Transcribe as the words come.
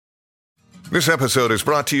This episode is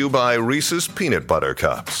brought to you by Reese's Peanut Butter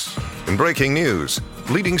Cups. In breaking news,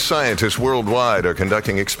 leading scientists worldwide are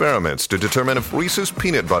conducting experiments to determine if Reese's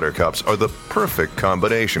Peanut Butter Cups are the perfect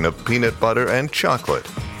combination of peanut butter and chocolate.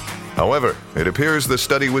 However, it appears the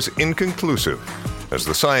study was inconclusive, as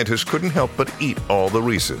the scientists couldn't help but eat all the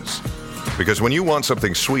Reese's. Because when you want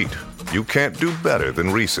something sweet, you can't do better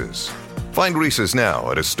than Reese's. Find Reese's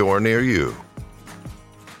now at a store near you.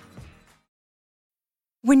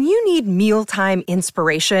 When you need mealtime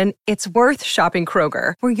inspiration, it's worth shopping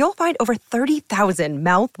Kroger, where you'll find over 30,000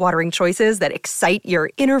 mouth-watering choices that excite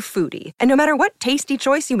your inner foodie. And no matter what tasty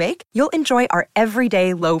choice you make, you'll enjoy our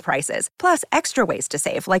everyday low prices, plus extra ways to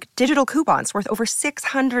save, like digital coupons worth over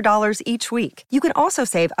 $600 each week. You can also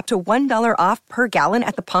save up to $1 off per gallon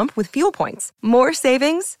at the pump with fuel points. More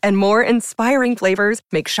savings and more inspiring flavors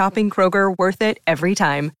make shopping Kroger worth it every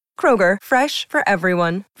time. Kroger, fresh for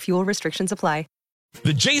everyone. Fuel restrictions apply.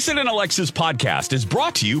 The Jason and Alexis podcast is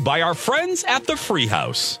brought to you by our friends at the Free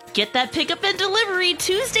House. Get that pickup and delivery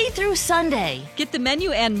Tuesday through Sunday. Get the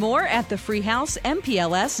menu and more at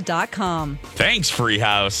thefreehousempls.com. Thanks, Free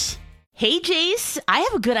House. Hey, Jace, I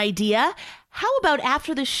have a good idea. How about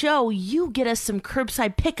after the show, you get us some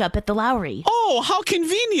curbside pickup at the Lowry? Oh, how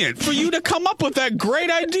convenient for you to come up with that great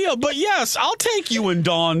idea. But yes, I'll take you and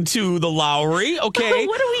Dawn to the Lowry, okay?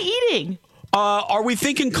 What are we eating? Are we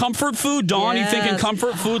thinking comfort food? Dawn, Yes. you thinking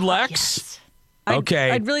comfort food, Lex? Yes.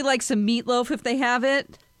 Okay. I'd really like some meatloaf if they have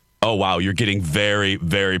it. Oh, wow. You're getting very,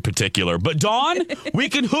 very particular. But, Dawn, we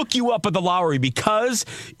can hook you up at the Lowry because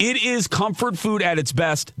it is comfort food at its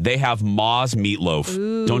best. They have Ma's Meatloaf.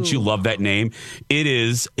 Ooh. Don't you love that name? It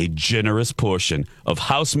is a generous portion of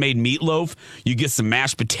house-made meatloaf. You get some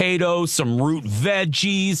mashed potatoes, some root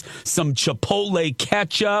veggies, some Chipotle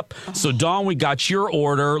ketchup. So, Dawn, we got your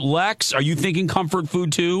order. Lex, are you thinking comfort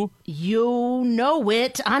food, too? You know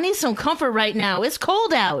it. I need some comfort right now. It's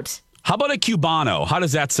cold out. How about a Cubano? How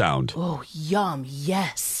does that sound? Oh, yum,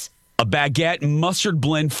 yes. A baguette, mustard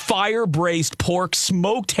blend, fire-braised pork,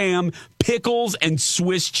 smoked ham, pickles, and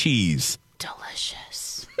Swiss cheese.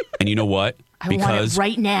 Delicious. And you know what? I want it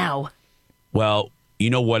right now. Well, you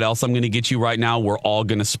know what else I'm going to get you right now? We're all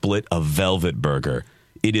going to split a Velvet Burger.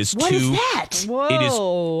 It is What is that?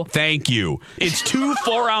 Whoa. It is. Thank you. It's 2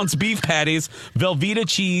 4-ounce beef patties, Velveeta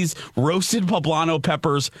cheese, roasted poblano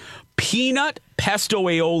peppers, peanut pesto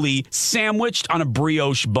aioli sandwiched on a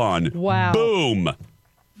brioche bun. Wow. Boom.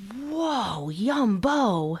 Whoa,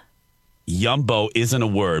 yumbo. Yumbo isn't a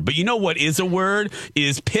word, but you know what is a word?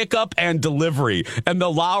 Is pickup and delivery. And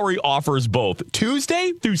the Lowry offers both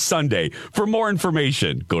Tuesday through Sunday. For more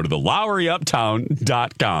information, go to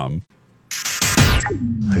thelowryuptown.com.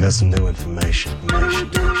 I got some new information.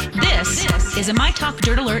 This is a My Talk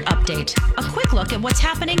Dirt Alert update. A quick look at what's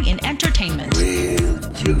happening in entertainment. Real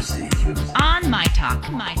juicy. On My Talk.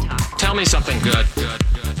 My Talk. Tell me something good.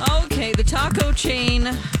 Okay, the taco chain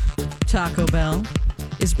Taco Bell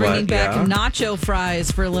is bringing back nacho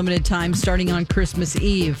fries for a limited time starting on Christmas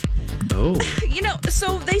Eve. Oh. You know,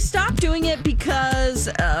 so they stopped doing it because,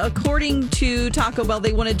 according to Taco Bell,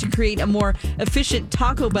 they wanted to create a more efficient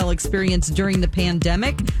Taco Bell experience during the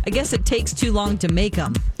pandemic. I guess it takes too long to make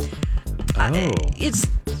them. I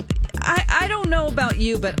don't know about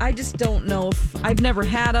you, but I just don't know if I've never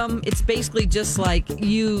had them. It's basically just like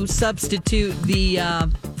you substitute the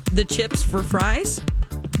chips for fries.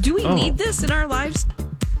 Do we need this in our lives?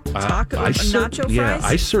 Nacho fries? Yeah,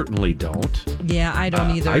 I certainly don't. Yeah, I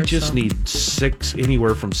don't either. I just need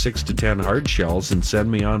anywhere from 6 to 10 hard shells and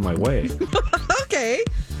send me on my way. Okay.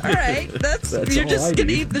 All right. That's you're all just I going to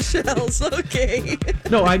need. eat the shells. Okay.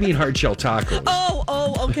 No, I mean hard shell tacos.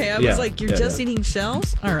 Oh, okay. I was like, you're just eating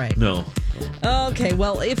shells? All right. No. Okay,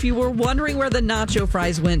 well, if you were wondering where the nacho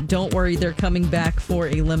fries went, don't worry. They're coming back for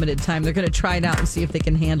a limited time. They're going to try it out and see if they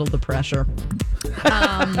can handle the pressure.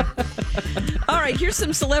 All right, here's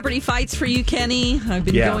some celebrity fights for you, Kenny. I've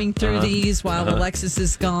been going through these while Alexis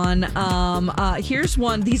is gone. Here's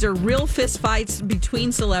one. These are real fist fights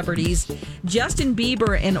between celebrities. Justin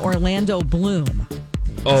Bieber and Orlando Bloom.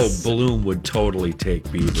 Oh, Bloom would totally take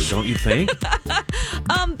Bieber, don't you think?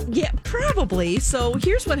 Yeah, probably. So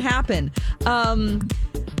here's what happened.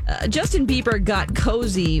 Justin Bieber got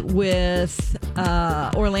cozy with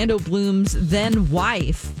Orlando Bloom's then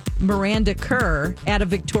wife, Miranda Kerr, at a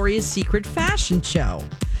Victoria's Secret fashion show.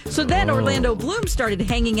 So then Orlando Bloom started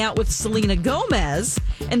hanging out with Selena Gomez,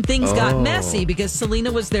 and things got messy because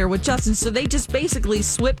Selena was there with Justin. So they just basically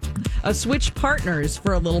switched partners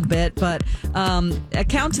for a little bit. But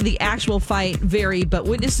accounts of the actual fight vary, but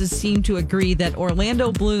witnesses seem to agree that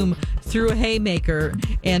Orlando Bloom threw a haymaker,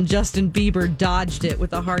 and Justin Bieber dodged it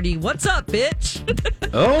with a hearty, "What's up, bitch?"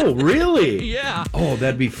 Oh, really? Yeah. Oh,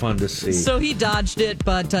 that'd be fun to see. So he dodged it,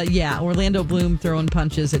 but Orlando Bloom throwing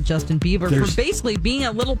punches at Justin Bieber for basically being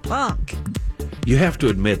a little punk. You have to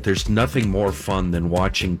admit, there's nothing more fun than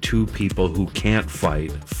watching two people who can't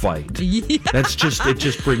fight. Yeah. That's just, it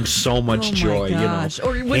just brings so much joy, gosh. you know.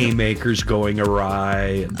 Or when, haymakers going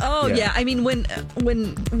awry. And, I mean, when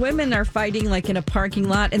women are fighting like in a parking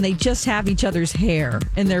lot and they just have each other's hair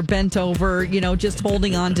and they're bent over, just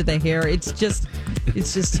holding on to the hair, it's just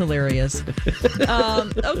hilarious.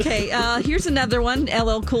 Here's another one: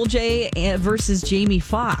 LL Cool J versus Jamie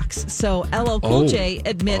Foxx. So LL Cool J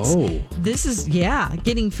admits this is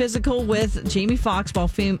getting physical with Jamie Foxx while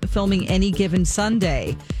filming Any Given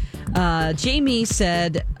Sunday. Jamie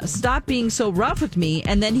said, "Stop being so rough with me,"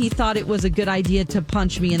 and then he thought it was a good idea to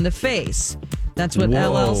punch me in the face. That's what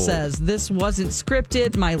LL says. "This wasn't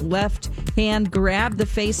scripted. My left hand grabbed the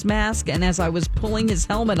face mask, and as I was pulling his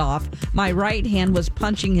helmet off, my right hand was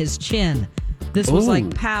punching his chin. This was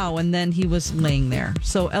like pow, and then he was laying there."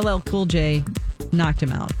 So LL Cool J knocked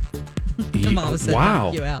him out. The mom said,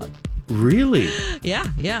 "Knock you out." Really?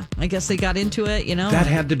 Yeah. I guess they got into it, That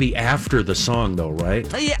had to be after the song, though, right?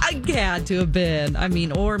 Yeah, I had to have been. I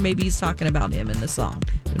mean, or maybe he's talking about him in the song.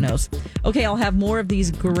 Who knows? Okay, I'll have more of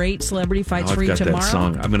these great celebrity fights for you tomorrow. That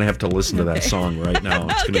song. I'm going to have to listen to that song right now.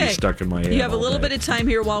 It's going to be stuck in my head. You have a little bit of time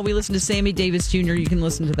here while we listen to Sammy Davis Jr. You can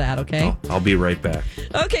listen to that, okay? I'll be right back.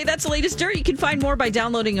 Okay, that's the latest dirt. You can find more by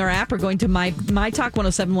downloading our app or going to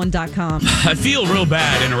mytalk1071.com. I feel real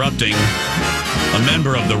bad interrupting a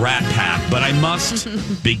member of the Rat Pack, but I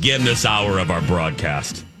must begin this hour of our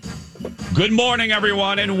broadcast. Good morning,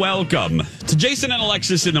 everyone, and welcome to Jason and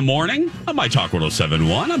Alexis in the Morning on My Talk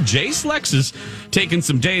 1071. I'm Jace. Lex is taking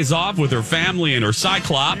some days off with her family and her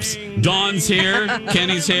Cyclops. Dawn's here.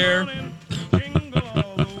 Kenny's here.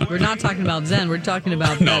 We're not talking about Zen. We're talking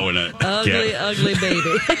about ugly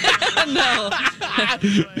baby. No.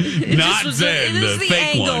 Not Zen, the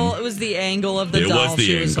fake one. It was the angle of the doll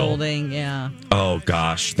she was holding. Yeah. Oh,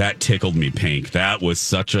 gosh. That tickled me pink. That was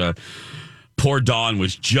such a... Poor Dawn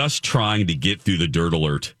was just trying to get through the dirt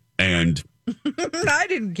alert. And... I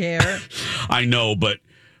didn't care. I know, but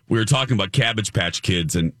we were talking about Cabbage Patch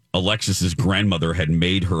Kids, and Alexis's grandmother had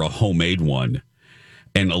made her a homemade one.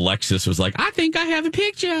 And Alexis was like, "I think I have a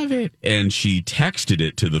picture of it." And she texted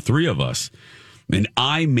it to the three of us. And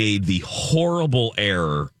I made the horrible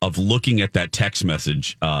error of looking at that text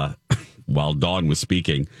message while Dawn was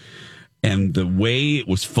speaking. And the way it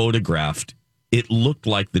was photographed, it looked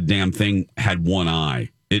like the damn thing had one eye.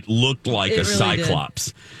 It looked like a Cyclops.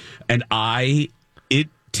 Did. And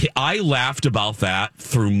I laughed about that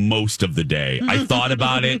through most of the day. I thought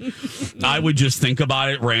about it. I would just think about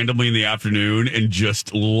it randomly in the afternoon and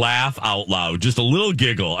just laugh out loud. Just a little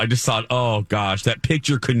giggle. I just thought, oh, gosh, that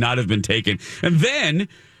picture could not have been taken. And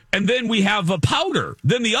then we have a Powder.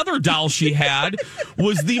 Then the other doll she had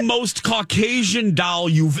was the most Caucasian doll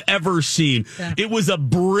you've ever seen. Yeah. It was a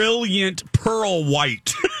brilliant pearl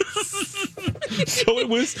white. So it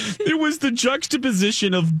was the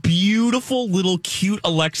juxtaposition of beautiful little cute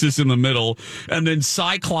Alexis in the middle, and then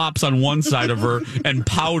Cyclops on one side of her and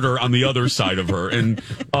Powder on the other side of her. And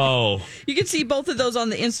you can see both of those on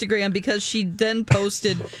the Instagram, because she then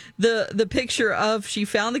posted the picture of, she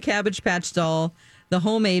found the Cabbage Patch doll, the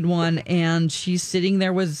homemade one, and she's sitting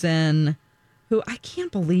there with Zen, who I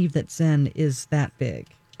can't believe that Zen is that big.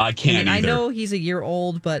 I can't either. I know he's a year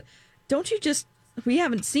old, but we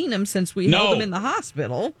haven't seen him since we held him in the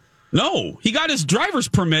hospital. No, he got his driver's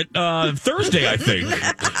permit Thursday, I think.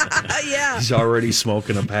 Yeah. He's already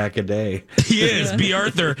smoking a pack a day. He is. B.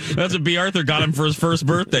 Arthur. That's what B. Arthur got him for his first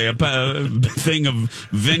birthday, a thing of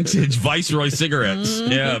vintage Viceroy cigarettes.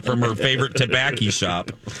 Yeah, from her favorite tobacco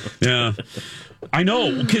shop. Yeah. I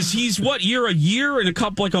know, because he's a year and a year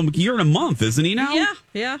and a month, isn't he now?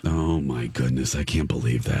 Yeah. Oh, my goodness. I can't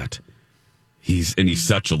believe that. He's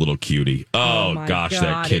such a little cutie. Oh gosh, God,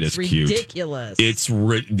 that kid is ridiculous. Cute.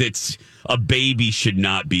 It's a baby should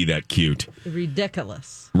not be that cute.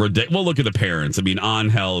 Ridiculous. Well, look at the parents. I mean,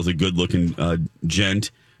 Angel is a good-looking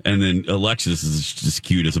gent, and then Alexis is just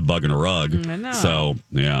cute as a bug in a rug. I know. So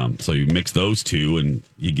yeah, so you mix those two, and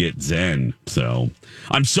you get Zen. So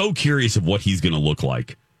I'm so curious of what he's going to look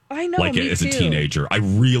like. I know, as a teenager. I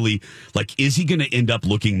really Is he going to end up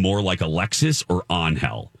looking more like Alexis or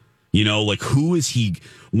Angel? Who is he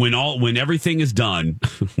when everything is done,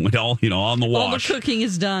 when all on the wash, all the cooking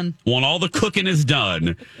is done. When all the cooking is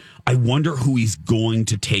done, I wonder who he's going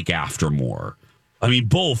to take after more. I mean,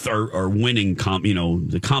 both are winning.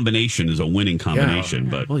 The combination is a winning combination.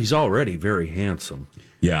 Yeah. But he's already very handsome.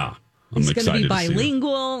 Yeah. I'm He's excited going to be to see that.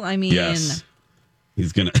 bilingual. I mean, Yes.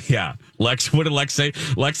 He's going to, yeah. Lex, what did Lex say?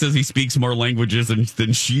 Lex says he speaks more languages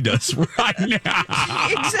than she does right now.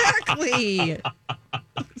 exactly.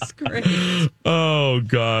 It's great. Oh,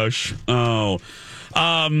 gosh. Oh.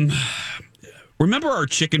 Remember our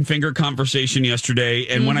chicken finger conversation yesterday?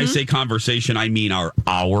 And when I say conversation, I mean our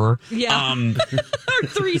hour. Yeah. Our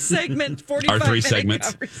 3-segment, 45-minute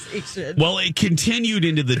conversation. Well, it continued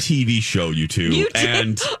into the TV show, you two. You did?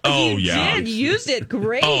 And You yeah. did. You used it.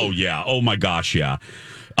 Great. Oh yeah. Oh my gosh, yeah.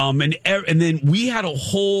 And then we had a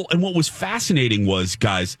whole, and what was fascinating was,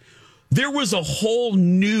 guys, there was a whole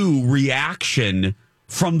new reaction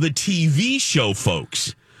from the TV show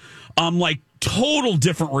folks. Like total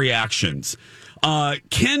different reactions.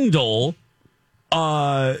 Kendall,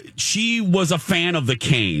 she was a fan of the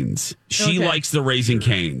Canes. She likes the Raising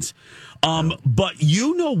Canes. But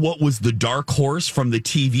you know what was the dark horse from the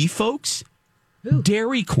TV folks? Who?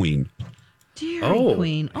 Dairy Queen. Dairy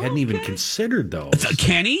Queen. I hadn't even considered those.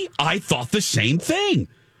 Kenny, I thought the same thing.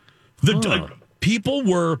 People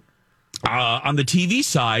were on the TV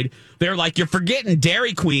side. They're like, you're forgetting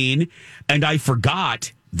Dairy Queen, and I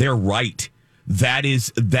forgot. They're right.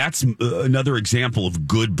 That's another example of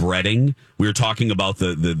good breading. We were talking about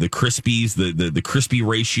the Krispies, the crispy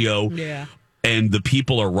ratio. Yeah. And the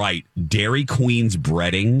people are right. Dairy Queen's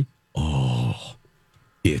breading, oh,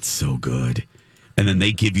 it's so good. And then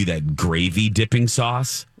they give you that gravy dipping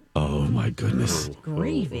sauce. Oh my goodness.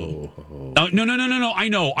 Gravy. No. I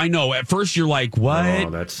know. At first you're like, what? Oh,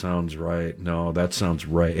 that sounds right. No, that sounds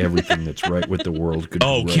right. Everything that's right with the world could be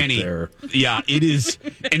right Kenny. there. Yeah, it is.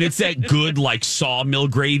 And it's that good, like, sawmill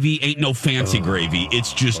gravy. Ain't no fancy gravy.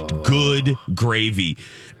 It's just good gravy.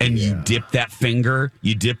 And you dip that finger,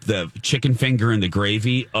 you dip the chicken finger in the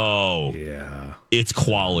gravy. Oh, yeah. It's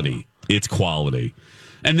quality. It's quality.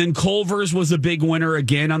 And then Culver's was a big winner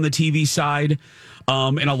again on the TV side.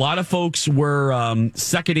 And a lot of folks were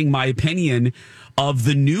seconding my opinion of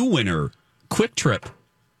the new winner, Quick Trip.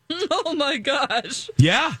 Oh, my gosh.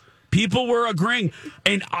 Yeah. People were agreeing.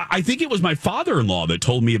 And I think it was my father-in-law that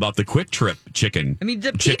told me about the Quick Trip chicken. I mean,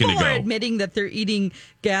 the chicken people to are go. admitting that they're eating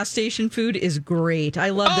gas station food is great.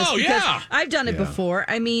 I love this because I've done it before.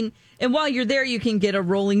 I mean, and while you're there, you can get a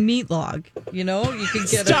rolling meat log. You know, you can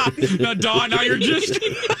get Stop. Now, Dawn, now you're just...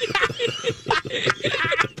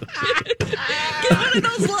 Get one of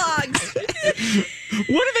those logs.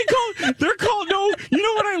 What are they called? They're called, no, you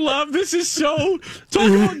know what I love? This is so, talk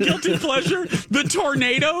about guilty pleasure. The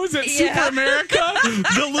tornadoes at Super America.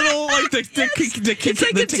 The little, like, the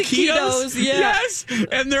taquitos. Yeah. Yes.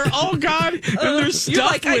 And they're, oh, God. And they're stuffed You're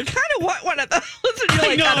like, I with... kind of want one of those. And you're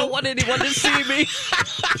like, I don't want anyone to see me.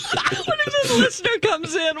 What if this listener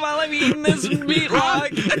comes in while I'm eating this meat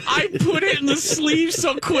log? I put it in the sleeve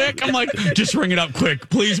so quick. I'm like, just ring it up quick.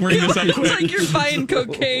 Please ring this up quick. It's like you're buying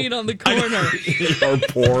cocaine on the corner. Or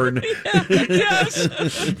porn. Yes.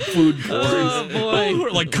 Food porn. Oh, boy.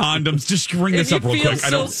 Or like condoms. Just ring this You up real feel quick.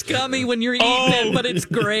 so scummy when you're eating it, but it's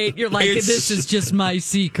great. You're like, It's- this is just my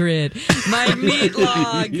secret. My meat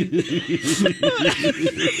log.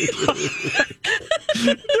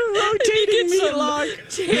 rotating meat log.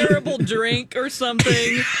 Terrible drink or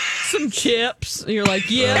something. Some chips. And you're like,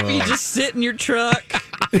 yep, you just sit in your truck.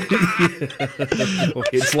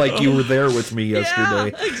 It's like you were there with me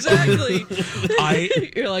yesterday. Yeah, exactly.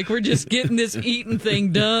 You're like, we're just getting this eating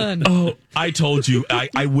thing done. Oh, I told you.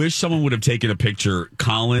 I wish someone would have taken a picture.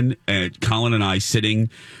 Colin and I sitting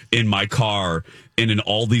in my car in an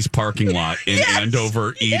Aldi's parking lot in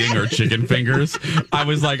Andover eating our chicken fingers. I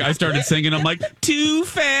was like, I started singing. I'm like, two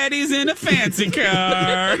fatties in a fancy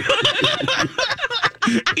car.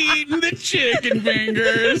 Eating the chicken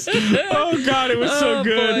fingers. Oh, God, it was so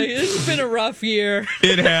good. Boy, it's been a rough year.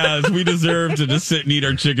 It has. We deserve to just sit and eat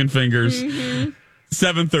our chicken fingers.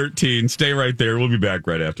 7:13. Stay right there. We'll be back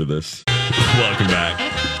right after this. Welcome back.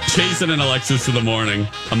 Jason and Alexis in the morning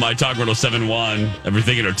on My Talk 107.1.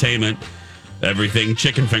 Everything entertainment. Everything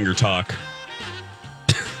chicken finger talk.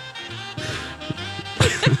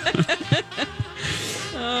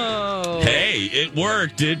 Hey, it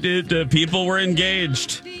worked. People were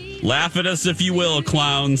engaged. Laugh at us if you will,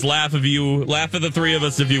 clowns. Laugh at the three of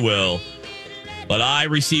us if you will. But I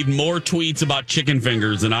received more tweets about chicken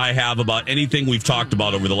fingers than I have about anything we've talked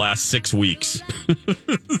about over the last 6 weeks.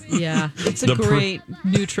 Yeah, it's a great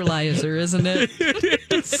neutralizer, isn't it?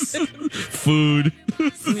 Food.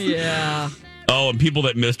 Yeah. Oh, and people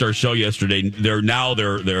that missed our show yesterday,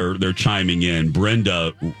 they're chiming in.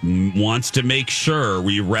 Brenda wants to make sure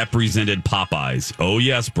we represented Popeyes. Oh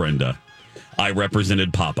yes, Brenda, I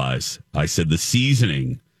represented Popeyes. I said the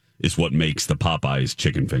seasoning is what makes the Popeyes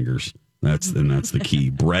chicken fingers. That's the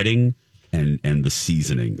key. Breading and the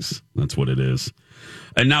seasonings. That's what it is.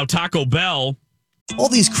 And now Taco Bell. All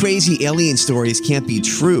these crazy alien stories can't be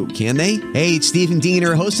true, can they? Hey, it's Stephen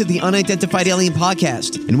Diener, host of the Unidentified Alien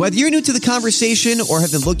Podcast. And whether you're new to the conversation or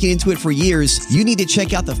have been looking into it for years, you need to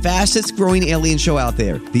check out the fastest growing alien show out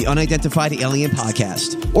there, the Unidentified Alien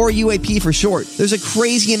Podcast, or UAP for short. There's a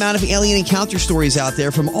crazy amount of alien encounter stories out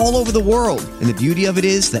there from all over the world. And the beauty of it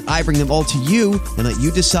is that I bring them all to you and let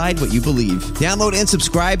you decide what you believe. Download and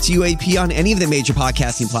subscribe to UAP on any of the major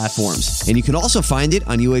podcasting platforms. And you can also find it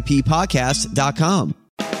on UAPpodcast.com.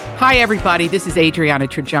 Hi, everybody. This is Adriana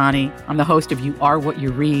Trajani. I'm the host of You Are What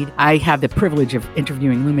You Read. I have the privilege of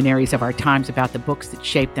interviewing luminaries of our times about the books that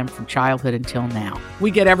shaped them from childhood until now.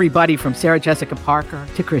 We get everybody from Sarah Jessica Parker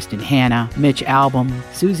to Kristen Hanna, Mitch Albom,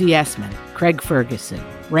 Susie Essman, Craig Ferguson,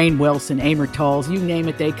 Rainn Wilson, Amor Tolls, you name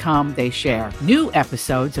it, they come, they share. New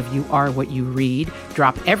episodes of You Are What You Read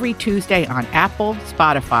drop every Tuesday on Apple,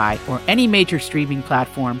 Spotify, or any major streaming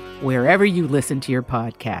platform wherever you listen to your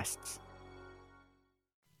podcasts.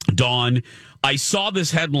 Dawn, I saw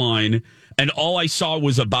this headline and all I saw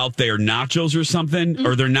was about their nachos or something,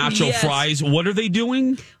 or their nacho fries. What are they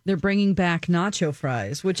doing? They're bringing back nacho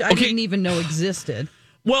fries, which I didn't even know existed.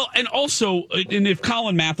 Well, and also, and if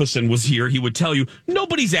Colin Matheson was here, he would tell you,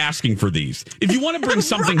 nobody's asking for these. If you want to bring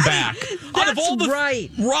something back, out of all the...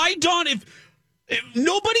 Right, Dawn? If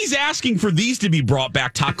nobody's asking for these to be brought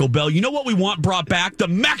back, Taco Bell. You know what we want brought back? The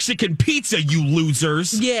Mexican pizza, you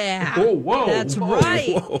losers. Yeah. Whoa. That's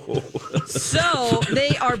right. Whoa. So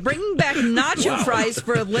they are bringing back nacho fries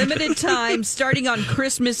for a limited time starting on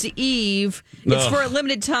Christmas Eve. It's for a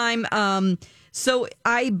limited time. So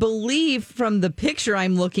I believe from the picture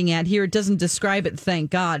I'm looking at here, it doesn't describe it, thank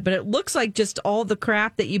God, but it looks like just all the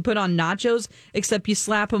crap that you put on nachos, except you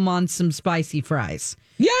slap them on some spicy fries.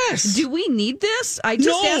 Yes. Do we need this? I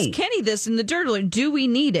just asked Kenny this in the Dirt Alert. Do we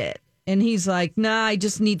need it? And he's like, nah, I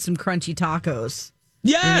just need some crunchy tacos.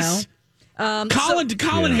 Yes. You know?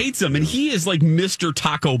 Colin hates them, and he is like Mr.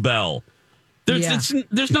 Taco Bell.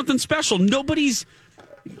 There's nothing special. Nobody's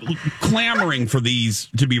clamoring for these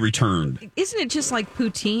to be returned. Isn't it just like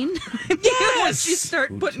poutine? Yes. Once you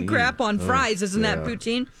start putting crap on fries, isn't that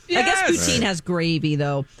poutine? Yes. I guess poutine has gravy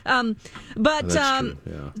though. I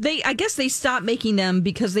guess they stopped making them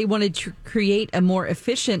because they wanted to create a more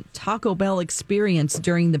efficient Taco Bell experience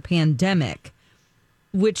during the pandemic,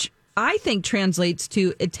 which I think translates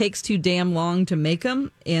to it takes too damn long to make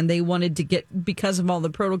them, and they wanted to get, because of all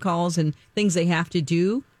the protocols and things they have to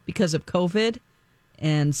do because of COVID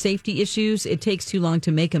and safety issues, it takes too long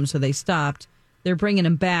to make them, so they stopped. They're bringing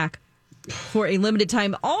them back for a limited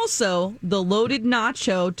time. Also, the loaded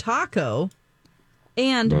nacho taco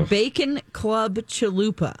and bacon club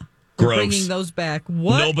chalupa. Gross. Bringing those back.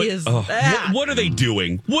 What is that? What are they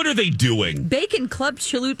doing? What are they doing? Bacon club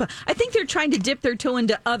chalupa. I think they're trying to dip their toe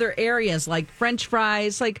into other areas like French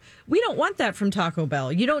fries. Like, we don't want that from Taco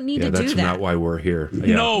Bell. You don't need to do that. That's not why we're here.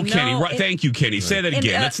 No, Kenny. Thank you, Kenny. Say that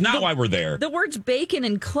again. That's not why we're there. The words bacon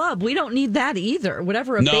and club, we don't need that either.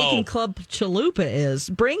 Whatever a bacon club chalupa is,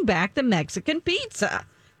 bring back the Mexican pizza.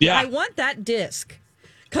 Yeah. I want that disc.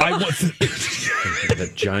 I want the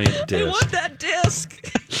giant disc. I want that disc.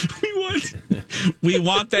 We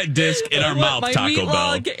want that disc in our mouth, my Taco meat Bell.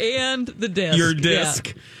 Log and the disc. Your disc.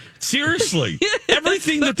 Yeah. Seriously.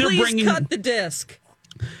 Everything that they're bringing. Cut the disc.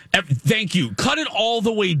 Thank you. Cut it all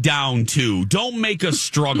the way down, too. Don't make us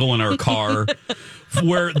struggle in our car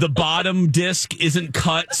where the bottom disc isn't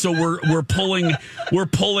cut, so we're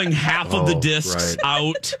pulling half of the discs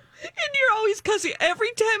out. And you're always cussing.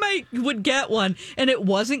 Every time I would get one and it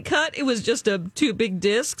wasn't cut, it was just two big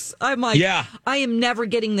discs. I'm like, I am never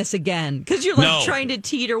getting this again. Because you're like trying to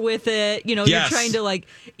teeter with it. You know, you're trying to like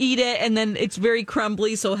eat it, and then it's very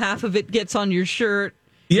crumbly, so half of it gets on your shirt.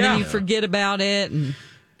 Yeah. And then you forget about it and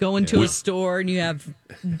go into a store and you have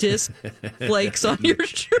disc flakes on your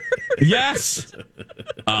shirt. Yes.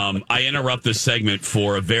 I interrupt this segment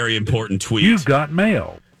for a very important tweet. You've got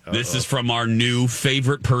mail. This is from our new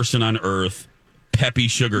favorite person on earth, Peppy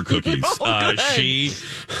Sugar Cookies. I'm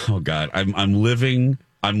living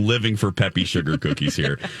for Peppy Sugar Cookies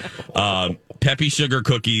here. Peppy Sugar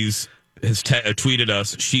Cookies has tweeted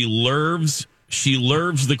us. She loves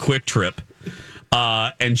the Quick Trip,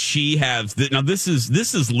 and she has now. This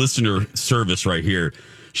is listener service right here.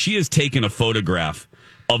 She has taken a photograph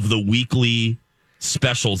of the weekly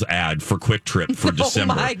specials ad for Quick Trip for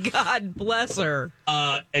December. Oh, my God. Bless her.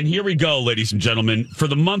 And here we go, ladies and gentlemen. For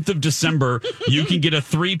the month of December, you can get a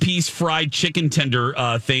 3-piece fried chicken tender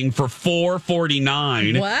thing for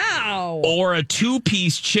 $4.49. Wow. Or a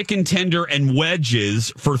 2-piece chicken tender and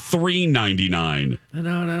wedges for $3.99.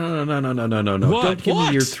 No. What? Don't give What?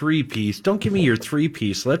 me your 3-piece. Don't give me your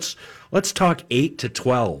 3-piece. Let's talk 8 to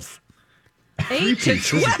 12. 8 to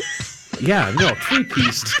 12. Yeah, no,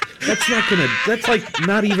 3-piece. That's like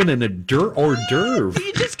not even an hors d'oeuvre.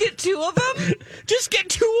 You just get 2 of them? Just get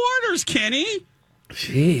 2 orders, Kenny.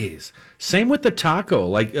 Jeez. Same with the taco.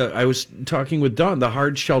 Like I was talking with Dawn, the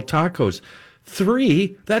hard shell tacos.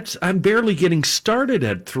 3, I'm barely getting started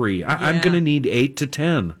at 3. I'm going to need 8 to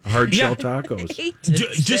 10 hard shell tacos.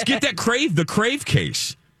 Just get the crave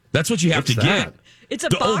case. That's what you have to get. It's a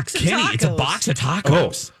box of Kenny, tacos. it's a box of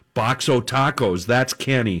tacos. Oh, Boxo tacos. That's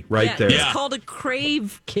Kenny right there. It's called a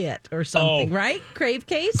crave kit or something, right? Crave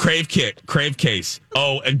case? Crave case.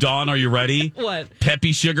 Oh, and Dawn, are you ready? What?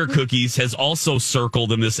 Peppy Sugar Cookies has also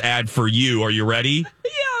circled in this ad for you. Are you ready?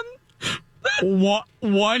 Yeah.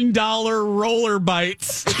 $1 roller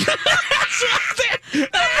bites. That's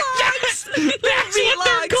what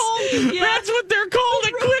they're called. Yeah. That's what they're called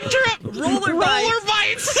at Quick Trip. Roller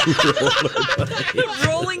bites.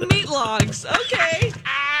 Rolling meat logs. Okay.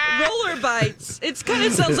 Roller bites. It kind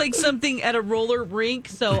of sounds like something at a roller rink,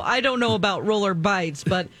 so I don't know about roller bites,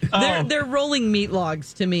 but they're rolling meat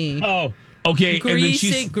logs to me. Oh. Okay,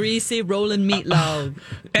 Greasy rolling meat log.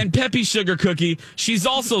 And Peppy Sugar Cookie, she's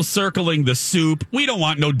also circling the soup. We don't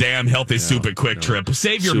want no damn healthy soup at Quick Trip.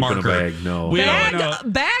 Save your Soup marker. in a bag, no. We don't know.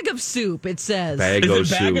 Bag of soup, it says. Bag Is of it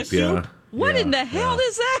bag soup, of soup? yeah. What in the hell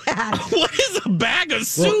is that? What is a bag of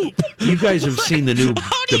soup? You guys have seen the new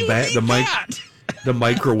How do you eat that? the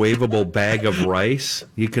microwavable bag of rice.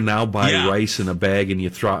 You can now buy Yeah. rice in a bag and you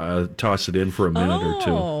toss it in for a minute or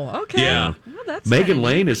two. Oh, okay. Yeah. Well, that's Megan kinda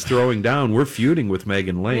Lane is throwing down. We're feuding with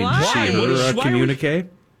Megan Lane. Did you Why? see her Why are communique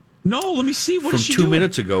No, let me see. What from is she 2 doing?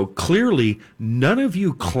 minutes ago? Clearly, none of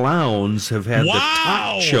you clowns have had the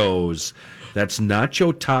Wow. tachos. That's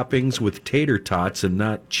nacho toppings with tater tots and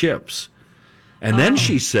not chips. And then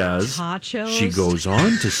she says, Tachos? she goes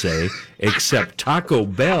on to say, except Taco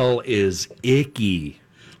Bell is icky.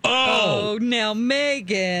 Oh, now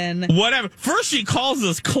Megan. Whatever. First, she calls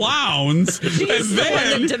us clowns, and She's the one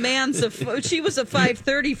then that demands she was a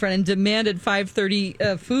 5:30 friend and demanded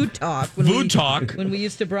 5:30 food talk. When we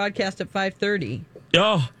used to broadcast at 5:30.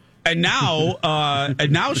 and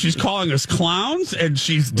now she's calling us clowns, and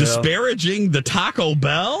she's disparaging the Taco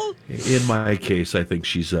Bell. In my case, I think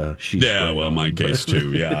she's Yeah, well, my case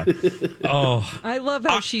too. Yeah. Oh, I love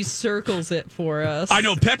how she circles it for us. I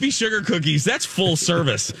know. Peppy Sugar Cookies. That's full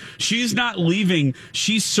service. She's not leaving.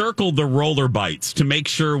 She circled the roller bites to make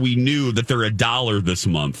sure we knew that they're $1 this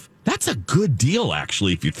month. That's a good deal,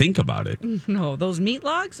 actually, if you think about it. No, those meat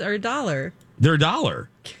logs are $1. They're $1.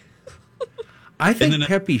 I think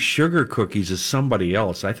Peppy Sugar Cookies is somebody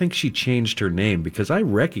else. I think she changed her name because I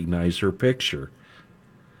recognize her picture.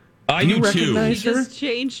 I do do you too. recognize She her? just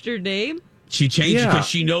changed her name. She changed it Yeah. because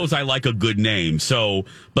she knows I like a good name. So,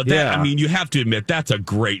 but that, Yeah. I mean, you have to admit that's a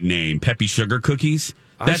great name, Peppy Sugar Cookies.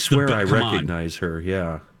 I swear I come on. recognize her.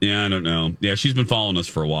 Yeah. Yeah, I don't know. Yeah, she's been following us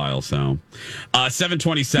for a while. So,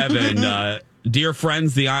 727. Dear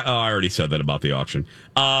friends, I already said that about the auction.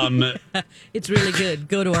 It's really good.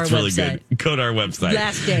 Go to our It's website. really good. Go to our website.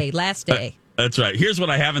 Last day. That's right. Here's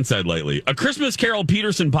what I haven't said lately. A Christmas Carol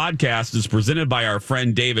Peterson podcast is presented by our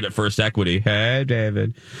friend David at First Equity. Hey,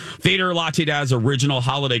 David. Theater La Tita's original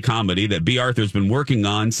holiday comedy that B. Arthur's been working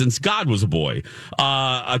on since God was a boy.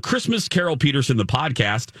 A Christmas Carol Peterson, the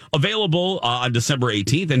podcast, available on December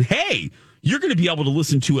 18th. And hey, you're going to be able to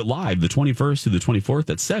listen to it live the 21st to the 24th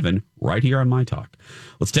at 7 right here on My Talk.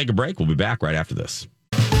 Let's take a break. We'll be back right after this.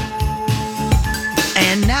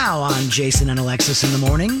 And now on Jason and Alexis in the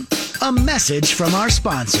Morning, a message from our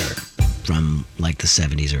sponsor from like the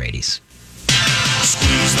 70s or 80s.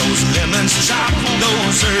 Squeeze those lemons, chop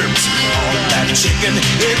those herbs. All that chicken,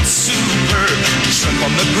 it's superb. Shrimp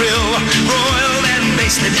on the grill, broiled and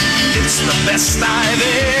basted. It's the best I've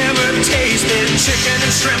ever tasted. Chicken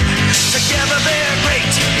and shrimp, together they're great.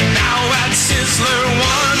 Now at Sizzler,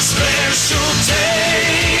 one special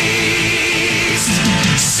taste.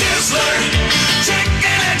 Sizzler,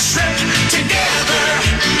 chicken and shrimp together.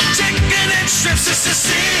 Chicken and shrimp,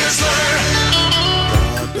 Sizzler.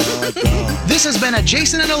 This has been a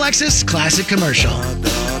Jason and Alexis classic commercial.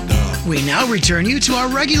 We now return you to our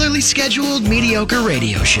regularly scheduled mediocre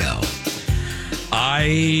radio show. I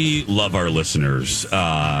I love our listeners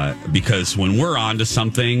because when we're on to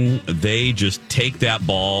something, they just take that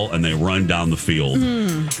ball and they run down the field.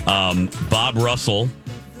 Bob Russell,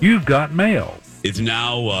 you've got mail. Is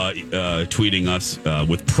now tweeting us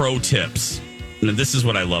with pro tips. And this is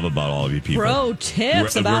what I love about all of you people. Pro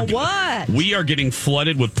tips about what? We are getting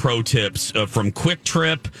flooded with pro tips from Quick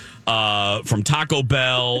Trip, from Taco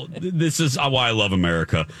Bell. This is why I love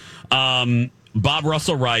America. Bob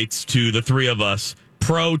Russell writes to the three of us,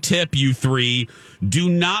 pro tip, you three, do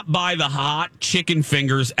not buy the hot chicken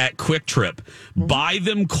fingers at Quick Trip. Buy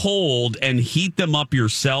them cold and heat them up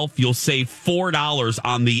yourself. You'll save $4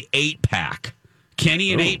 on the 8-pack.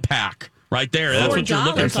 Kenny, an 8-pack. Right there. That's what you're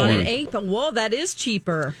looking for. $4 on an 8, but whoa, that is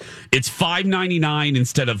cheaper. It's $5.99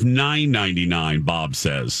 instead of $9.99, Bob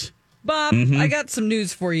says. Bob, I got some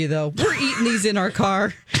news for you, though. We're eating these in our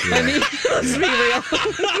car. Yeah. I mean, let's be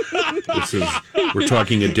real. We're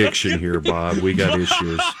talking addiction here, Bob. We got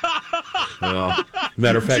issues.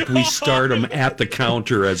 Matter of fact, we start them at the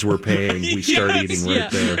counter as we're paying. We start eating right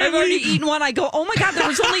there. I've already eaten one. I go, oh my God, there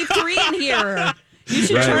was only 3 in here. You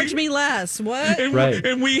should charge me less. What?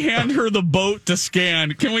 And we hand her the boat to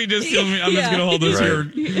scan. Can we just, I'm just going to hold this here.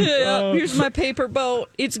 Yeah, here's my paper boat.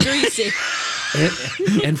 It's greasy.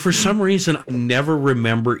 And for some reason, I never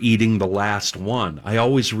remember eating the last one. I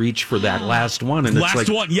always reach for that last one. And last it's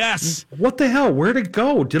like, one, yes. What the hell? Where'd it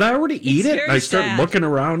go? Did I already eat it? I start looking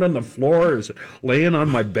around on the floor. Is it laying on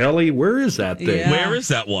my belly? Where is that thing? Yeah. Where is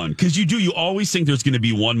that one? Because you always think there's going to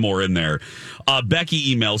be one more in there.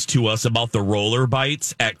 Becky emails to us about the roller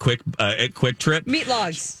bites at Quick Trip. Meat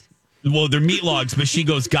logs. Well, they're meat logs, but she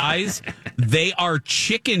goes, guys, they are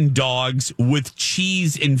chicken dogs with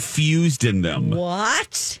cheese infused in them.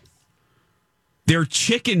 What? They're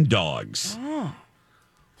chicken dogs. Oh.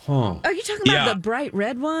 Huh. Are you talking about the bright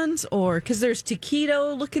red ones? Or because there's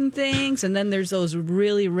taquito looking things, and then there's those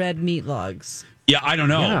really red meat logs. Yeah, I don't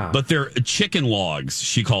know, but they're chicken logs,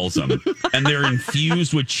 she calls them, and they're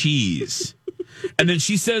infused with cheese. And then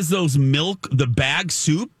she says the bag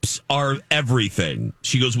soups are everything.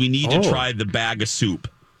 She goes, we need to try the bag of soup.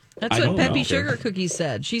 That's what Peppy Sugar Cookie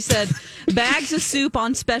said. She said, bags of soup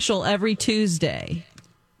on special every Tuesday.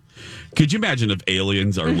 Could you imagine if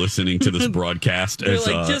aliens are listening to this broadcast as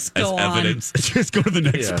evidence? Just go to the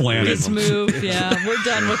next planet. Just move. Yeah, we're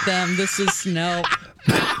done with them. This is no.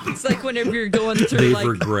 It's like whenever you're going through. They've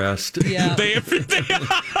regressed. Yeah.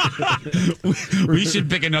 We should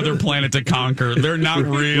pick another planet to conquer. They're not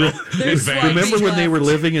real. Remember when they were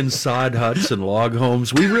living in sod huts and log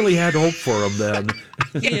homes? We really had hope for them then.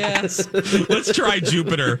 Yes. Let's try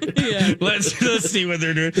Jupiter. Yeah. Let's see what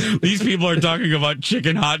they're doing. These people are talking about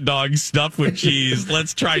chicken hot dogs stuffed with cheese.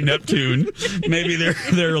 Let's try Neptune. Maybe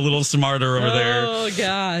they're a little smarter over there. Oh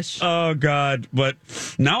gosh. Oh God. But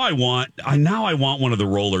now I want one of the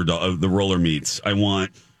roller meats. We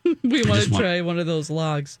want to try one of those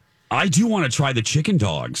logs. I do want to try the chicken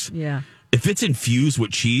dogs. Yeah. If it's infused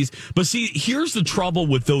with cheese. But see, here's the trouble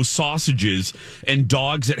with those sausages and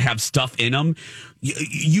dogs that have stuff in them.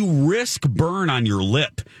 You risk burn on your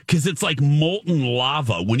lip because it's like molten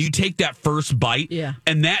lava when you take that first bite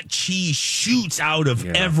and that cheese shoots out of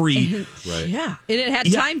every... Yeah. And it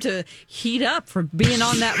had time to heat up for being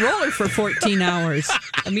on that roller for 14 hours.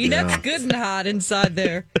 I mean, that's good and hot inside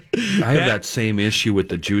there. I have that same issue with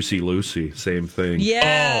the Juicy Lucy. Same thing.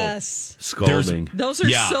 Yes. Scalding. Those are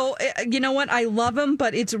so... You know what? I love them,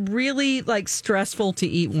 but it's really like stressful to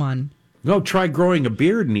eat one. No, try growing a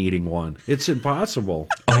beard and eating one. It's impossible.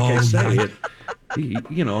 Like I say,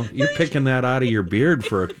 you're picking that out of your beard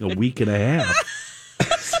for a week and a half.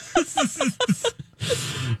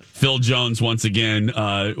 Phil Jones, once again,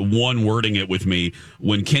 one-wording it with me.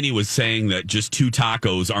 When Kenny was saying that just 2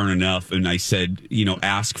 tacos aren't enough, and I said,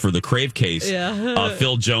 ask for the Crave Case,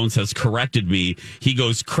 Phil Jones has corrected me. He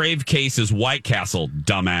goes, Crave Case is White Castle,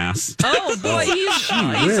 dumbass. Oh, boy,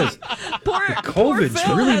 COVID's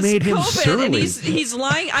Phil really made him COVID, surly. And he's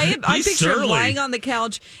lying. I picture him lying on the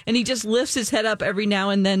couch, and he just lifts his head up every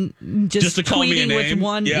now and then, just to call me a tweeting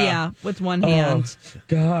name? with one hand.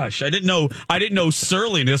 Gosh, I didn't know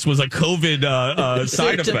surliness was a COVID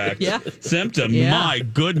side effect. Symptom. Yeah. My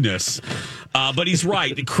goodness. But he's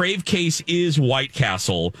right. The Crave Case is White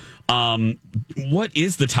Castle. What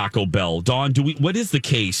is the Taco Bell? Dawn, what is the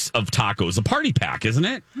case of tacos? A party pack, isn't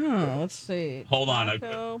it? Let's see. Hold on.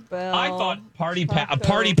 Taco Bell. I thought a party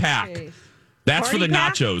pack. Case. That's Party for the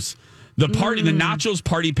pack? nachos. The nachos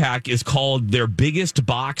party pack is called their biggest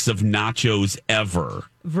box of nachos ever.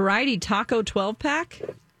 Variety Taco 12-pack?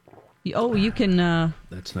 Oh, you can...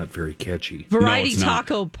 That's not very catchy. Variety No,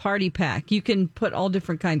 Taco Party Pack. You can put all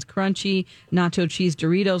different kinds. Crunchy, nacho cheese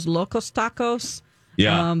Doritos, Locos Tacos,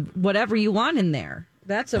 Yeah. Whatever you want in there.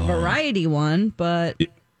 That's a variety one, but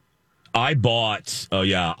I bought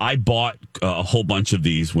a whole bunch of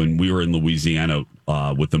these when we were in Louisiana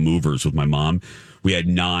with the movers with my mom. We had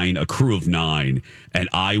a crew of 9, and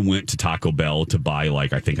I went to Taco Bell to buy,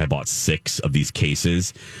 I think I bought 6 of these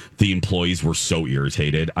cases. The employees were so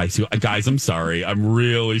irritated. I said, guys, I'm sorry. I'm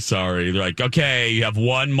really sorry. They're like, okay, you have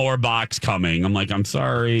one more box coming. I'm like, I'm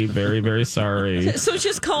sorry. Very, very sorry. So it's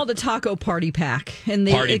just called a taco party pack, and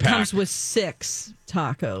it comes with 6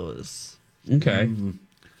 tacos. Okay.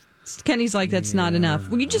 Kenny's like, that's not enough.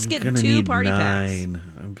 Well, you just get 2 party packs.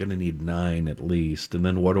 I'm going to need 9 at least. And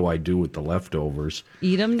then what do I do with the leftovers?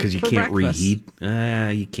 Eat them because you can't reheat.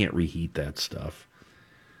 You can't reheat that stuff.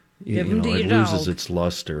 Give them to your it dog. loses its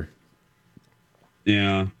luster.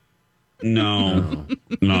 Yeah. No,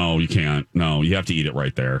 you can't. No, you have to eat it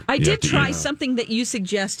right there. I did try something that you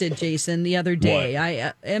suggested, Jason, the other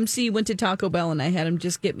day. MC went to Taco Bell, and I had him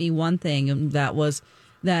just get me one thing, and that was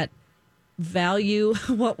that value.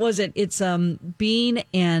 What was it? It's bean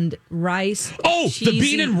and rice. Oh, cheesy. the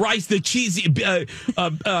bean and rice, the cheesy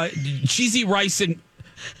rice and.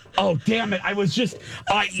 Oh, damn it. I was just,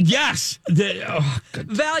 yes.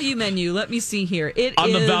 Value menu. Let me see here. It on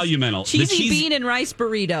is the value menu. Cheesy bean and rice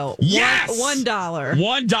burrito. Yes. $1.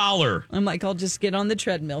 $1. I'm like, I'll just get on the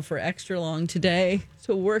treadmill for extra long today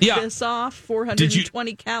to work this off.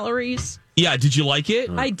 420 calories. Yeah, did you like it?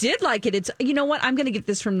 I did like it. It's, you know what? I'm going to get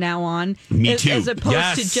this from now on. Me too. As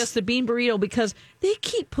opposed to just the bean burrito, because they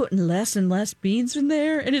keep putting less and less beans in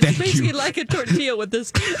there. And it's basically like a tortilla with a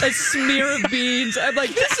smear of beans. I'm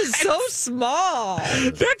like, this is so small.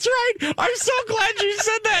 That's right. I'm so glad you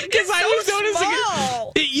said that, because I was noticing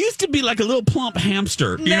small. it used to be like a little plump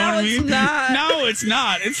hamster. You know what I mean? Not. No, it's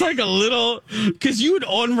not. It's like a little, because you would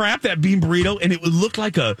unwrap that bean burrito and it would look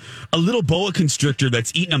like a little boa constrictor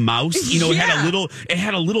that's eating a mouse. You know, it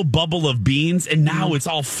had a little bubble of beans, and now it's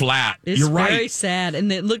all flat. It's very sad,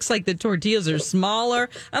 and it looks like the tortillas are smaller.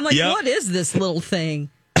 I'm like, what is this little thing?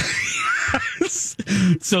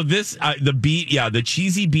 So this, the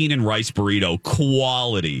cheesy bean and rice burrito,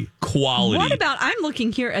 quality. What about, I'm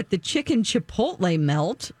looking here at the chicken chipotle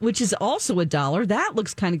melt, which is also $1. That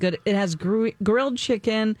looks kind of good. It has grilled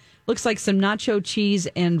chicken, looks like some nacho cheese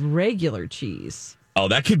and regular cheese. Oh,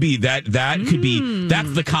 that could be that's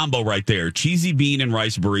the combo right there. Cheesy bean and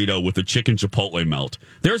rice burrito with a chicken chipotle melt.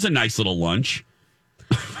 There's a nice little lunch.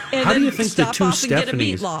 And How then do you think the stop two off and get a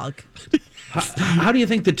meat Stephanies? log. How do you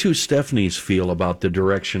think the two Stephanies feel about the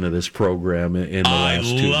direction of this program in the last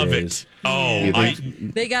 2 days? I love it. Oh,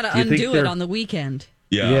 they got to undo it on the weekend.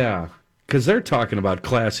 Yeah, because they're talking about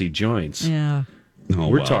classy joints. Yeah.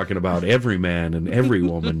 We're talking about every man and every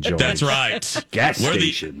woman joints. That's right. Gas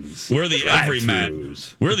stations. We're the everyman.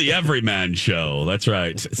 We're the everyman show. That's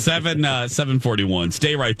right. 7:41.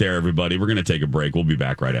 Stay right there, everybody. We're going to take a break. We'll be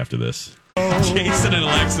back right after this. Jason and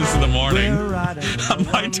Alexis in the morning on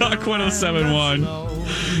My Talk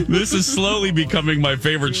 107.1. This is slowly becoming my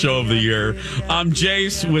favorite show of the year. I'm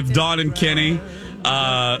Jace with Dawn and Kenny.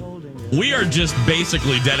 We are just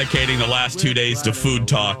basically dedicating the last 2 days to food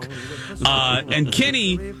talk. And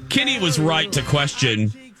Kenny was right to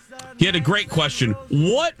question. He had a great question.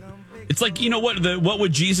 It's like, you know what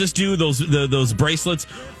would Jesus do? Those bracelets.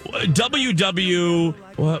 WWST.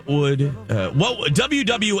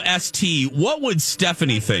 What would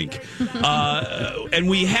Stephanie think? And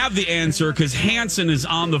we have the answer because Hanson is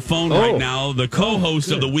on the phone right now, the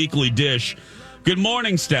co-host of the Weekly Dish. Good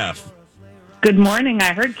morning, Steph. Good morning.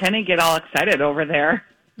 I heard Kenny get all excited over there.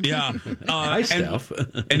 Yeah. Hi, Steph.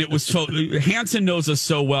 And it was so, Hanson knows us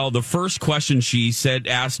so well. The first question she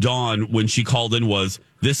asked Dawn when she called in was,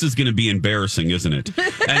 "This is going to be embarrassing, isn't it?"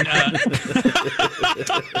 And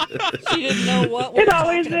she didn't know what it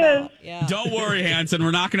always is. Yeah. Don't worry, Hanson.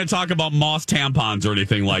 We're not going to talk about Moss tampons or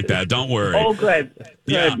anything like that. Don't worry. Oh, good.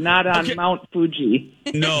 Yeah. Not on Mount Fuji.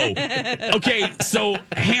 No. Okay, so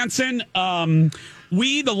Hanson,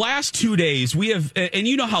 the last 2 days, we have, and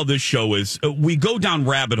you know how this show is, we go down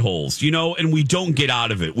rabbit holes, and we don't get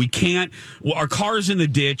out of it. We can't, our car's in the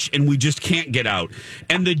ditch, and we just can't get out.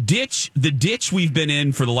 And the ditch we've been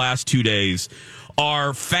in for the last 2 days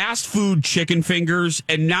are fast food chicken fingers,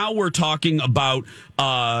 and now we're talking about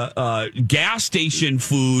gas station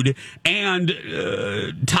food and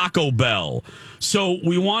Taco Bell. So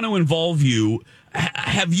we want to involve you.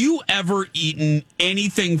 Have you ever eaten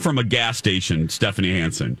anything from a gas station, Stephanie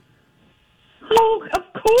Hanson? Oh, of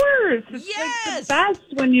course. It's yes. like the best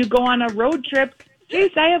when you go on a road trip.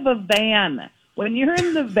 Jace, I have a van. When you're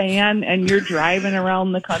in the van and you're driving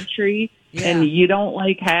around the country and you don't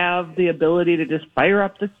have the ability to just fire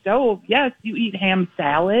up the stove, yes, you eat ham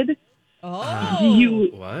salad You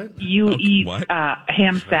What? You eat what?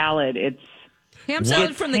 ham salad. It's Ham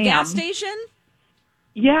salad from the ham. gas station?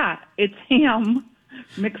 Yeah, it's ham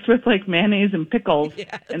mixed with like mayonnaise and pickles,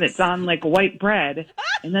 and it's on like white bread,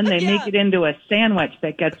 and then they make it into a sandwich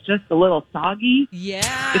that gets just a little soggy. Yeah.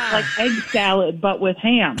 It's like egg salad, but with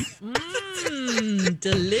ham.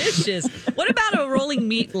 Delicious. What about a rolling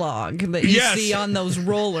meat log that you Yes. see on those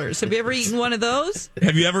rollers? Have you ever eaten one of those?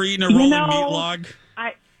 Have you ever eaten a rolling meat log?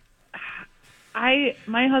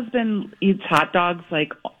 My husband eats hot dogs.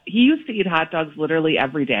 Like, he used to eat hot dogs literally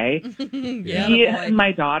every day. Yeah, He boy. and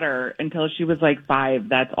my daughter, until she was like 5,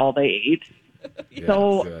 that's all they ate.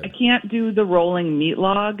 So good. I can't do the rolling meat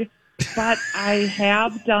log, but I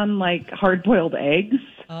have done like hard-boiled eggs,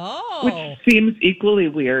 which seems equally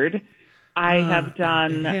weird. I have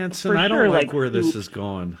done Hanson, for I don't sure, like where this is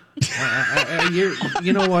going.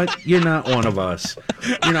 You know what? You're not one of us.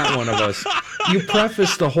 You're not one of us. You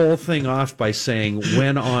preface the whole thing off by saying,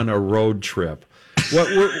 when on a road trip.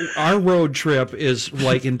 Our road trip is,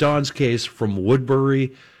 like in Dawn's case, from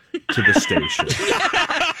Woodbury to the station.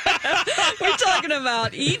 We're talking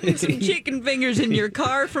about eating some chicken fingers in your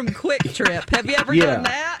car from Quick Trip. Have you ever done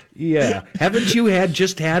that? Yeah. Haven't you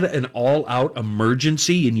just had an all-out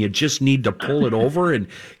emergency and you just need to pull it over and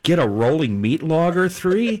get a rolling meat log or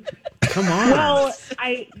 3? Come on. Well,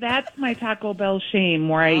 that's my Taco Bell shame,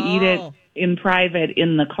 where I eat it in private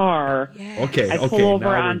in the car. Okay, I pull okay, over now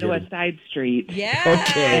we're onto a getting- side street.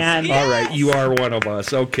 Okay. And All right. You are one of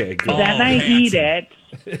us. Okay. Good. then I eat it,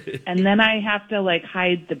 and then I have to like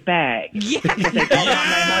hide the bag. Yes. Because I don't want my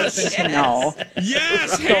husband to know.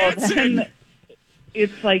 Yes, So then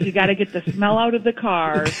it's like you got to get the smell out of the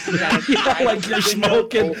car. You gotta Like you're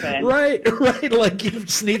smoking. Right. Like you're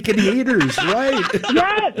sneaking heaters. Right.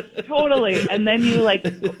 Yes, totally. And then you like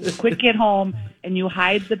quick get home and you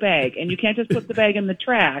hide the bag, and you can't just put the bag in the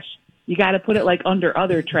trash. You got to put it like under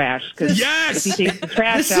other trash, because if he takes the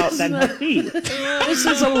trash out, then he'll see. This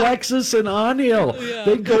is Alexis and Anil.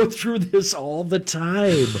 They go through this all the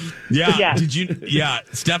time. Yeah. Yeah.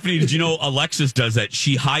 Stephanie, did you know Alexis does that?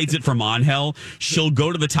 She hides it from Angel. She'll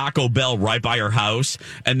go to the Taco Bell right by her house,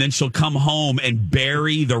 and then she'll come home and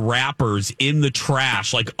bury the wrappers in the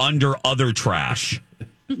trash, like under other trash.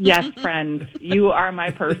 Yes, friend, you are my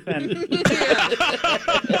person.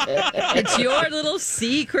 It's your little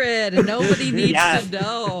secret, and nobody needs to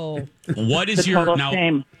know. What is It's a your total now,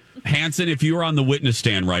 shame. Hanson? If you were on the witness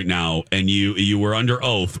stand right now and you were under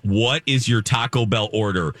oath, what is your Taco Bell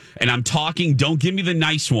order? And I'm talking. Don't give me the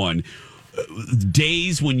nice one.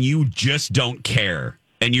 Days when you just don't care,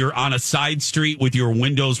 and you're on a side street with your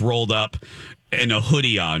windows rolled up and a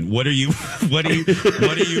hoodie on. What are you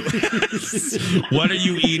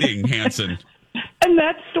eating, Hanson? And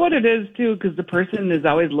that's what it is, too, because the person is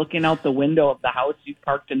always looking out the window of the house you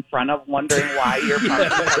parked in front of, wondering why you're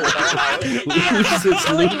parked in front of their house.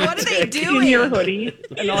 Like, what are they doing? In your hoodie,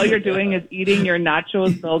 and all you're doing is eating your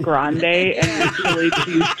nachos Bel Grande and your chili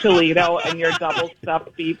cheese Cholito and your double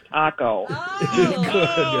stuffed beef taco.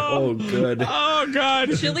 Oh, good. Oh,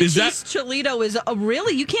 God. Chili cheese Cholito is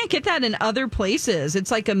really, you can't get that in other places.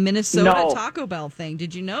 It's like a Minnesota No. Taco Bell thing.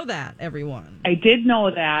 Did you know that, everyone? I did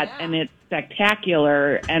know that, and it's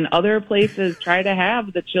spectacular. And other places try to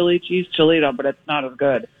have the chili cheese Cholito, but it's not as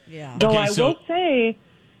good. Yeah. Though Okay, I so- will say,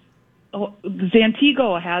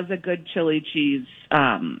 Zantigo has a good chili cheese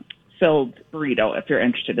filled burrito if you're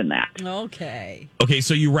interested in that. Okay. Okay,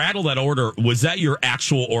 so you rattle that order. Was that your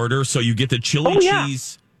actual order? So you get the chili yeah.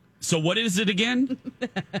 cheese. So what is it again?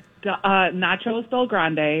 Nachos Bel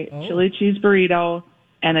Grande, chili cheese burrito,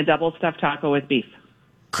 and a double stuffed taco with beef.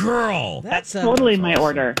 Girl, That's totally my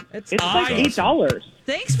order. It's like $8.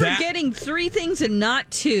 Thanks for getting 3 things and not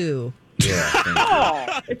 2.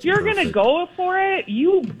 Oh, if you're going to go for it,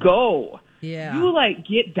 you go. Yeah. You like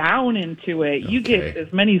get down into it. You get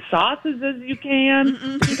as many sauces as you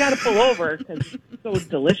can. You got to pull over because it's so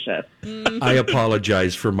delicious. I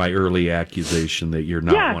apologize for my early accusation that you're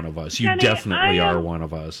not Yeah, one of us. You Kenny, definitely I are am- one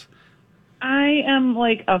of us. I am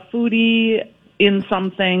like a foodie in some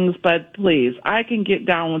things, but please, I can get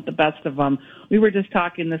down with the best of them. We were just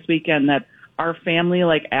talking this weekend that our family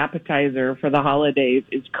like appetizer for the holidays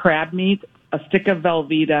is crab meat, a stick of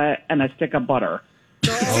Velveeta, and a stick of butter.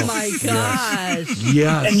 Oh, my gosh.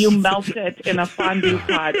 Yes. And you melt it in a fondue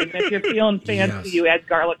pot. And if you're feeling fancy, you add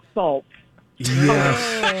garlic salt.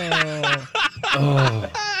 Yes. Oh.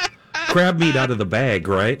 Crab meat out of the bag,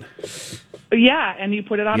 right? Yeah, and you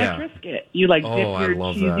put it on Yeah. a Triscuit. You like Oh, dip I your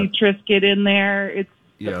love cheesy that. Triscuit in there. It's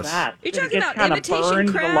the Yes. best. You're It talking gets about kind of imitation burned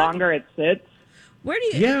crab? the longer it sits. Where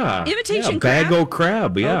do you... Yeah. Imitation yeah, crab? Bag-o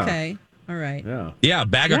crab, yeah. Okay. All right. Yeah. Yeah,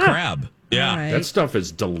 bag of crab. Yeah. Right. That stuff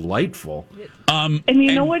is delightful. And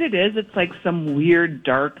you know what it is? It's like some weird,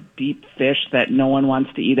 dark, deep fish that no one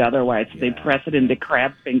wants to eat otherwise. So they press it into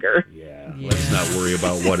crab finger. Yeah. Let's not worry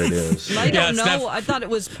about what it is. I don't know. I thought it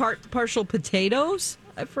was partial potatoes,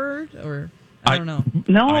 I've heard, or I don't know.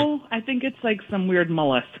 No, I think it's like some weird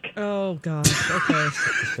mollusk. Oh, gosh.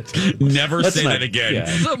 Okay. Never Let's say not- that again. yeah.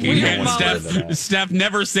 It's a weird mollusk. Steph,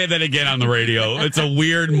 never say that again on the radio. It's a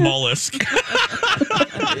weird mollusk.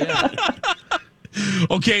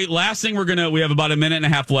 Okay, last thing we have about a minute and a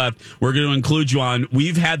half left. We're going to include you on.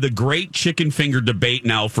 We've had the great chicken finger debate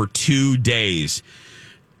now for 2 days.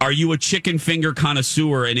 Are you a chicken finger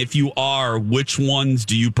connoisseur? And if you are, which ones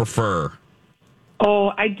do you prefer?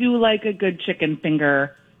 Oh, I do like a good chicken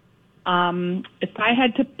finger. If I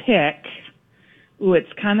had to pick,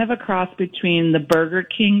 it's kind of a cross between the Burger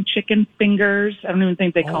King chicken fingers. I don't even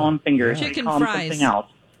think they call them fingers. Chicken they call fries. them something else.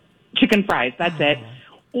 Chicken fries, that's it.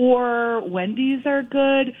 Or Wendy's are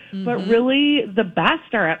good, but really the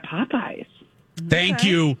best are at Popeyes. Thank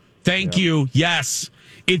you. Yes.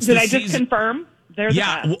 It's Did the I just confirm? They're the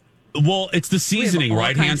best. Well, it's the seasoning, We have all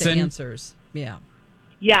right, kinds of Hanson? answers. Yeah.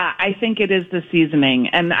 Yeah, I think it is the seasoning.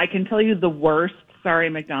 And I can tell you the worst. Sorry,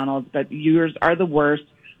 McDonald's, but yours are the worst.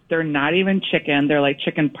 They're not even chicken. They're like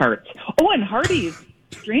chicken parts. Oh, and Hardee's.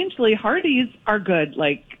 Strangely, Hardee's are good,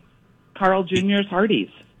 like Carl Jr.'s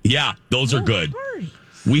Hardee's. Yeah, those are good.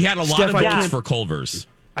 We had a lot Steph, of I votes can't- for Culver's.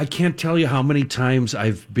 I can't tell you how many times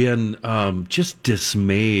I've been just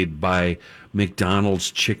dismayed by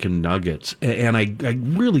McDonald's chicken nuggets. And I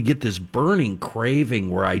really get this burning craving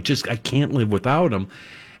where I can't live without them.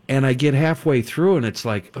 And I get halfway through and it's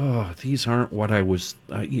like, oh, these aren't what I was.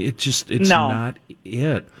 It's No. not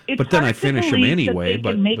it. It's But then I hard to finish them believe anyway. that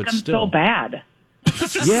they can make but them still. so bad.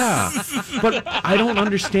 Yeah, but I don't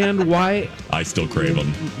understand why. I still crave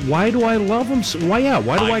them. Why do I love them? Why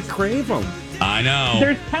do I crave them? I know.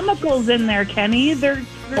 There's chemicals in there, Kenny. They're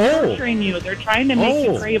torturing you. They're trying to make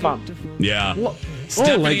you crave them. Yeah.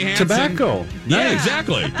 Stephanie like Hansen. Tobacco. Yeah, Nice.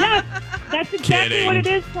 exactly. Yes, that's exactly Kidding. what it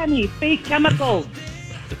is, Kenny. Fake chemicals.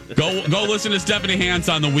 Go listen to Stephanie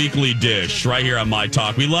Hansen on the Weekly Dish right here on My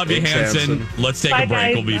Talk. We love you, Thanks, Hansen. Hansen. Let's take Bye, a break.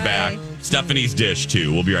 guys. We'll be Bye. back. Stephanie's Dish,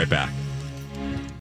 too. We'll be right back.